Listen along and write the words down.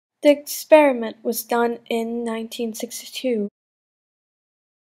The experiment was done in 1962.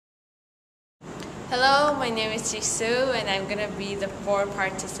 Hello, my name is Jisoo and I'm gonna be the 4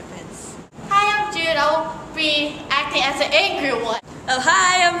 participants. Hi, I'm Jude. I will be acting as the angry one. Oh,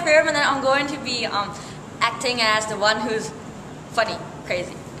 hi, I'm Prim and I'm going to be acting as the one who's funny,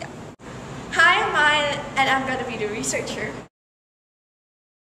 crazy. Yeah. Hi, I'm Maya, and I'm going to be the researcher.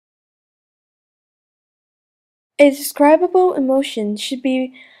 A describable emotion should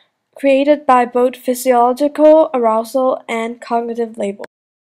be created by both physiological arousal and cognitive label.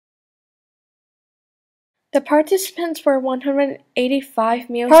 The participants were 185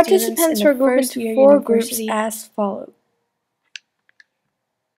 male students in the first year university as follows.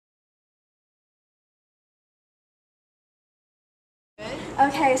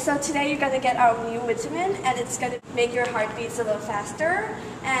 Okay, so today you're going to get our new vitamin, and it's going to make your heart beats a little faster,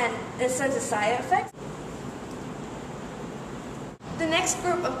 and it's a side effect. The next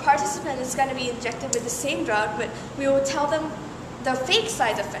group of participants is going to be injected with the same drug, but we will tell them the fake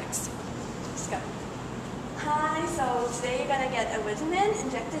side effects. Let's go. Hi, so today you're going to get a vitamin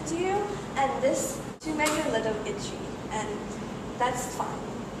injected to you, and this to make you a little itchy, and that's fine.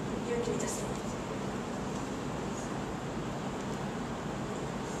 Usually just fine.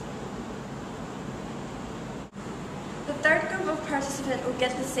 The third group of participants will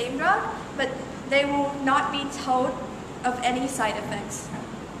get the same drug, but they will not be told of any side effects.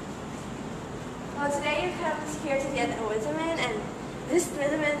 Well, today you come here to get a vitamin, and this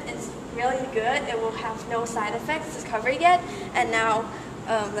vitamin is really good. It will have no side effects discovered yet. And now,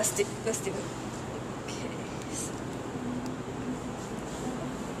 let's do it. Okay.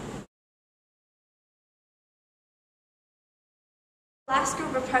 Last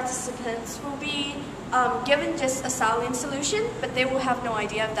group of participants will be given just a saline solution, but they will have no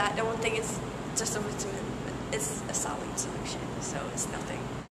idea of that. They won't think it's just a vitamin, but it's a saline solution, so it's nothing.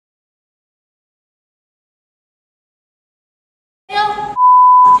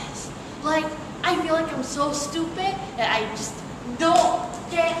 Like, I feel like I'm so stupid that I just don't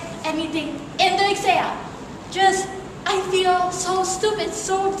get anything in the exam. I feel so stupid,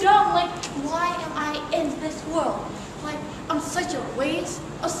 so dumb. Like, why am I in this world? Like, I'm such a waste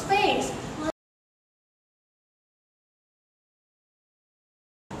of space. Like,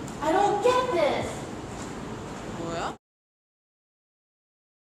 I don't get this. Well,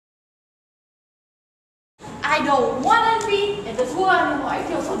 I don't want to be in this world anymore. I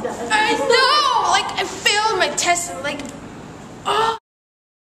feel so dumb. I know! Like, I failed my test and oh!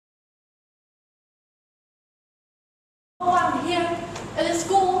 I'm here in this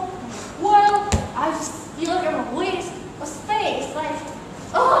school world. I just feel like I'm a waste of space. Like,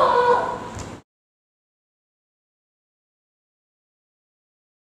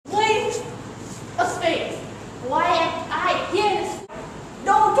 waste of space. Why am I here?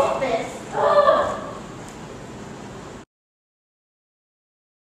 Don't get this.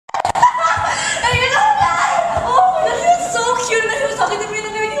 And you know that? Oh my God, he was so cute, and he was talking to me, and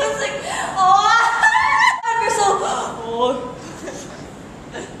he was like, oh, I feel so.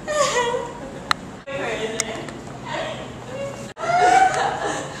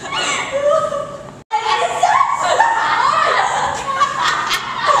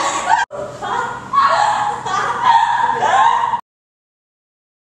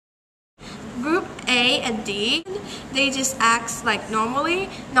 Group A and D, they just act like normally,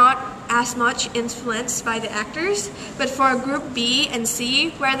 not as much influenced by the actors. But for group B and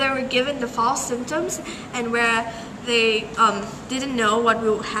C, where they were given the false symptoms and where they didn't know what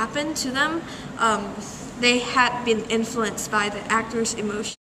will happen to them, they had been influenced by the actors'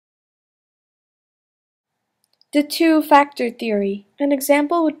 emotions. The two-factor theory. An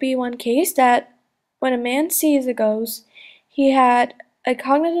example would be one case that when a man sees a ghost, he had a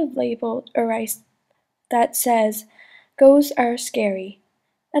cognitive label arise that says, ghosts are scary.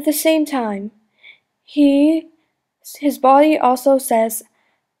 At the same time, his body also says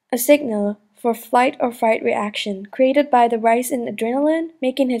a signal for flight or fright reaction created by the rise in adrenaline,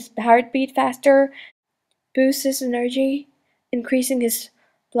 making his heart beat faster, boosts his energy, increasing his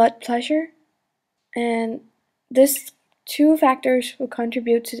blood pressure, and these two factors will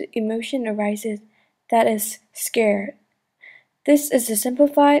contribute to the emotion arises that is scared. This is a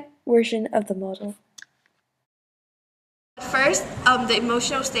simplified version of the model. At first, the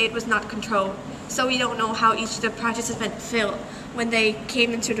emotional state was not controlled, so we don't know how each of the participants felt when they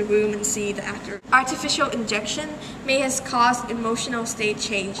came into the room and see the actor. Artificial injection may have caused emotional state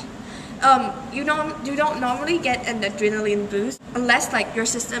change. You don't normally get an adrenaline boost unless your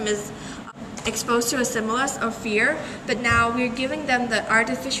system is exposed to a stimulus or fear, but now we're giving them the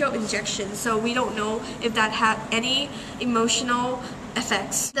artificial injection, so we don't know if that had any emotional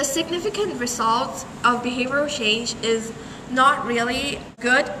effects. The significant results of behavioral change is not really a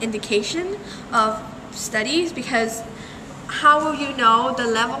good indication of studies, because how will you know the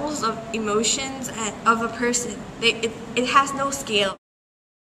levels of emotions of a person? It has no scale.